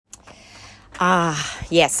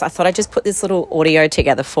Yes, I thought I'd just put this little audio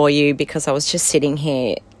together for you because I was just sitting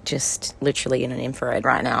here, just literally in an infrared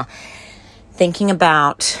right now, thinking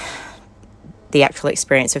about the actual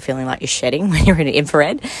experience of feeling like you're shedding when you're in an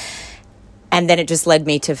infrared. And then it just led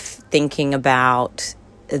me to thinking about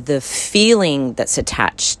the feeling that's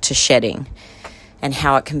attached to shedding and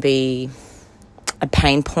how it can be a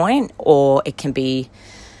pain point, or it can be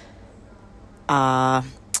happy,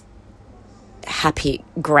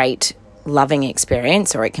 great, loving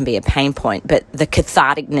experience, or it can be a pain point. But the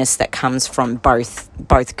catharticness that comes from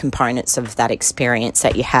both components of that experience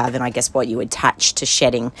that you have, and I guess what you attach to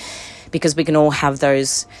shedding, because we can all have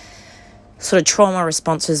those sort of trauma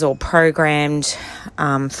responses or programmed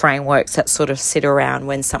frameworks that sort of sit around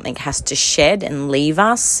when something has to shed and leave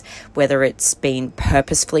us, whether it's been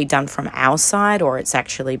purposefully done from our side or it's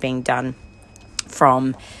actually being done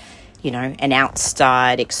from, an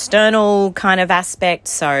outside external kind of aspect.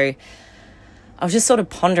 So I was just sort of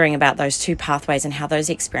pondering about those two pathways and how those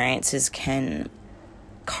experiences can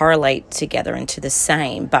correlate together into the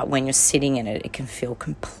same, but when you're sitting in it, it can feel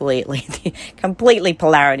completely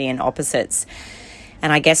polarity and opposites.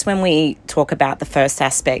 And I guess when we talk about the first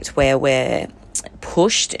aspect where we're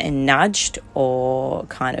pushed and nudged or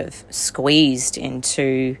kind of squeezed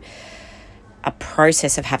into a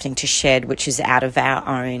process of having to shed, which is out of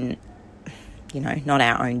our own, not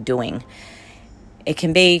our own doing, it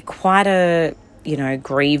can be quite a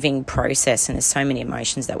grieving process, and there's so many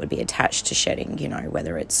emotions that would be attached to shedding,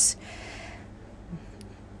 whether it's,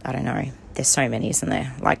 I don't know, there's so many, isn't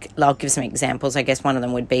there? Like, I'll give some examples. I guess one of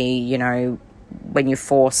them would be, when you're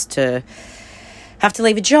forced to have to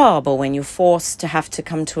leave a job, or when you're forced to have to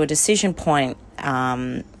come to a decision point,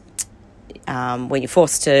 when you're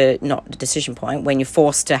forced to, not a decision point, when you're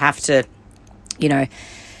forced to have to,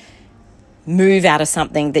 move out of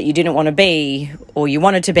something that you didn't want to be, or you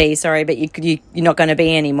wanted to be, but you're not going to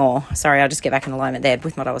be anymore. Sorry, I'll just get back in alignment there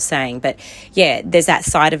with what I was saying. But yeah, there's that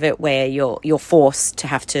side of it where you're forced to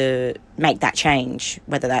have to make that change,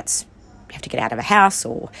 whether that's you have to get out of a house,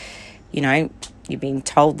 or, you're being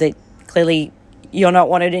told that clearly you're not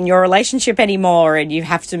wanted in your relationship anymore and you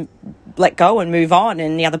have to let go and move on,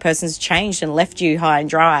 and the other person's changed and left you high and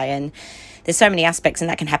dry. And there's so many aspects, and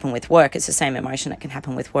that can happen with work. It's the same emotion that can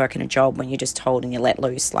happen with work and a job when you're just told and you're let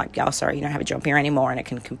loose, like, oh, sorry, you don't have a job here anymore, and it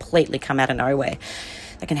can completely come out of nowhere.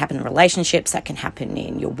 That can happen in relationships, that can happen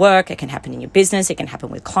in your work, it can happen in your business, it can happen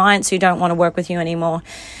with clients who don't want to work with you anymore.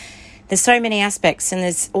 There's so many aspects, and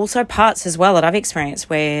there's also parts as well that I've experienced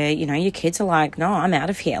where, your kids are like, no, I'm out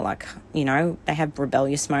of here. Like, they have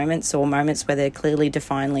rebellious moments, or moments where they're clearly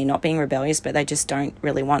definedly not being rebellious, but they just don't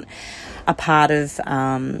really want a part of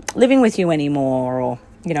living with you anymore, or,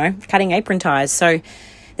 cutting apron ties. So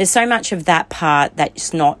there's so much of that part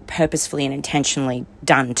that's not purposefully and intentionally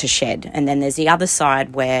done to shed. And then there's the other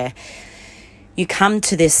side where you come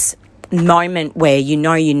to this moment where you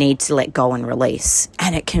need to let go and release,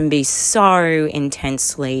 and it can be so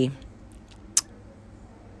intensely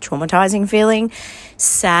traumatizing feeling,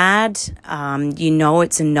 sad.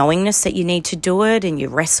 It's a knowingness that you need to do it, and you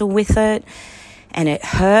wrestle with it, and it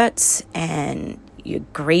hurts, and you're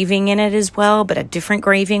grieving in it as well, but a different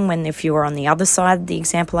grieving. When if you were on the other side, the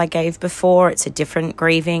example I gave before, it's a different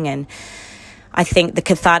grieving. And I think the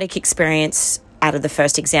cathartic experience out of the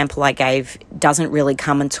first example I gave doesn't really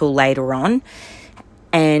come until later on.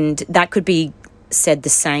 And that could be said the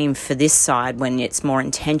same for this side when it's more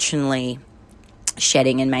intentionally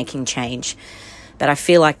shedding and making change. But I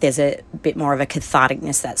feel like there's a bit more of a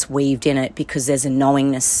catharticness that's weaved in it, because there's a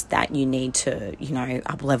knowingness that you need to,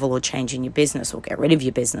 up-level or change in your business, or get rid of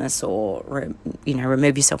your business, or,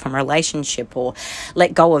 remove yourself from a relationship, or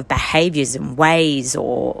let go of behaviors and ways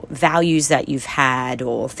or values that you've had,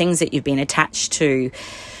 or things that you've been attached to,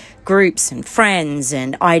 groups and friends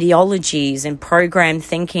and ideologies and programmed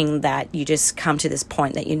thinking, that you just come to this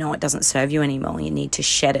point that it doesn't serve you anymore. You need to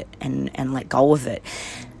shed it and let go of it.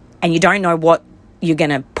 And you don't know what you're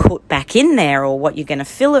going to put back in there or what you're going to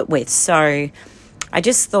fill it with. So I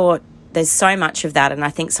just thought there's so much of that, and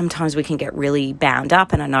I think sometimes we can get really bound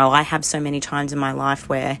up, and I know I have so many times in my life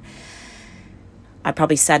where I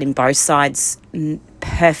probably sat in both sides,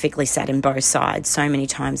 perfectly sat in both sides, so many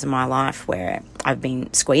times in my life where I've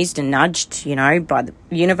been squeezed and nudged, by the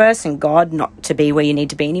universe and God not to be where you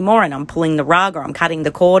need to be anymore, and I'm pulling the rug or I'm cutting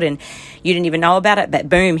the cord and you didn't even know about it, but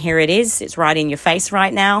boom, here it is. It's right in your face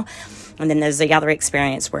right now. And then there's the other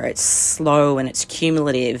experience where it's slow and it's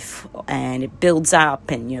cumulative and it builds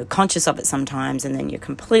up, and you're conscious of it sometimes, and then you're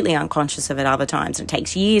completely unconscious of it other times. And it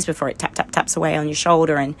takes years before it taps away on your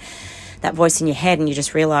shoulder and that voice in your head, and you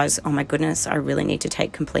just realize, oh my goodness, I really need to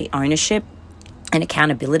take complete ownership and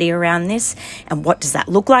accountability around this. And what does that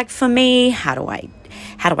look like for me? How do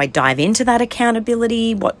I dive into that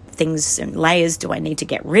accountability? What things and layers do I need to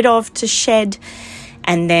get rid of to shed?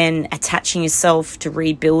 And then attaching yourself to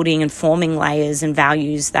rebuilding and forming layers and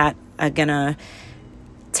values that are going to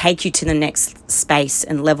take you to the next space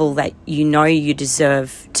and level that you know you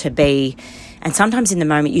deserve to be. And sometimes in the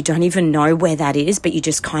moment you don't even know where that is, but you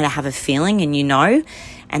just kind of have a feeling and you know,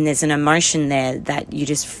 and there's an emotion there that you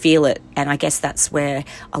just feel it. And I guess that's where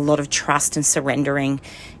a lot of trust and surrendering,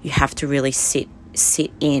 you have to really sit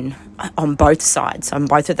in on both sides, on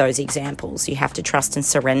both of those examples. You have to trust and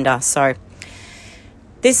surrender. So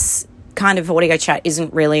this kind of audio chat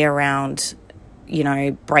isn't really around,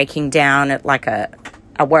 breaking down at like a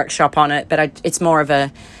workshop on it, but it's more of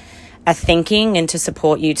a thinking, and to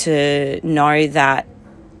support you to know that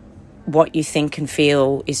what you think and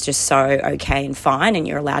feel is just so okay and fine, and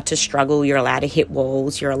you're allowed to struggle, you're allowed to hit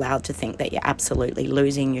walls, you're allowed to think that you're absolutely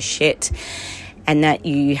losing your shit, and that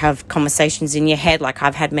you have conversations in your head like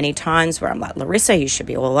I've had many times where I'm like, Larissa, you should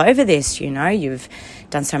be all over this, you've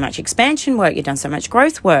done so much expansion work, you've done so much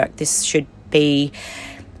growth work, this should be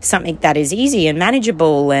something that is easy and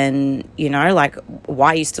manageable, and why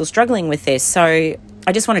are you still struggling with this? So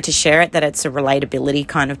I just wanted to share it, that it's a relatability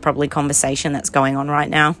kind of probably conversation that's going on right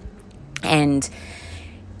now. And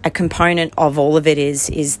a component of all of it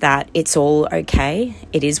is that it's all okay.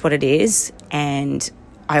 It is what it is. And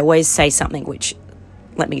I always say something which,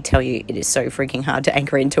 let me tell you, it is so freaking hard to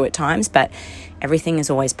anchor into at times, but everything is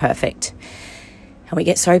always perfect. And we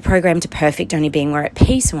get so programmed to perfect only being we're at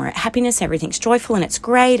peace and we're at happiness, everything's joyful and it's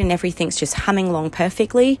great and everything's just humming along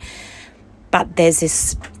perfectly. But there's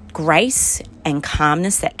this grace and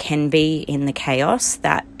calmness that can be in the chaos,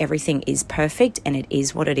 that everything is perfect and it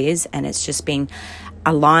is what it is, and it's just been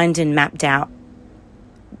aligned and mapped out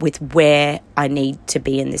with where I need to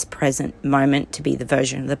be in this present moment to be the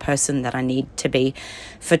version of the person that I need to be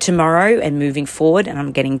for tomorrow and moving forward. And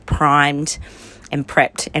I'm getting primed and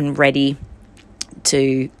prepped and ready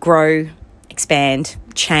to grow, expand,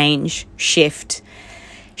 change, shift,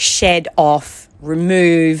 shed off,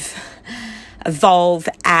 remove, evolve,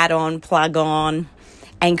 add on, plug on,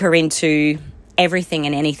 anchor into everything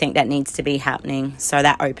and anything that needs to be happening. So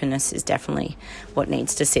that openness is definitely what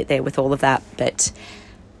needs to sit there with all of that. But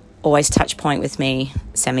always touch point with me,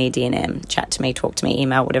 send me a DNM, chat to me, talk to me,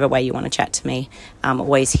 email, whatever way you want to chat to me. I'm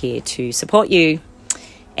always here to support you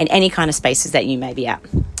in any kind of spaces that you may be at.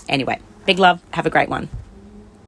 Anyway, big love. Have a great one.